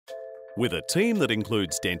With a team that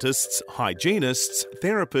includes dentists, hygienists,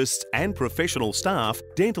 therapists and professional staff,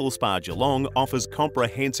 Dentalspa Geelong offers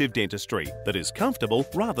comprehensive dentistry that is comfortable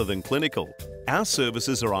rather than clinical. Our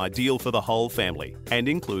services are ideal for the whole family and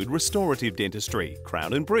include restorative dentistry,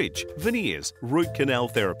 crown and bridge, veneers, root canal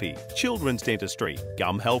therapy, children's dentistry,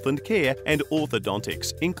 gum health and care and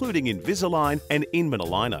orthodontics, including Invisalign and Inman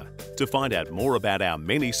aligner. To find out more about our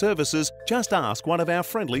many services, just ask one of our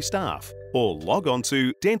friendly staff or log on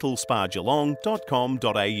to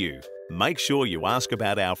dentalspageelong.com.au. Make sure you ask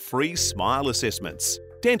about our free smile assessments.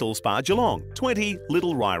 Dentalspa Geelong, 20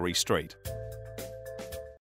 Little Ryrie Street.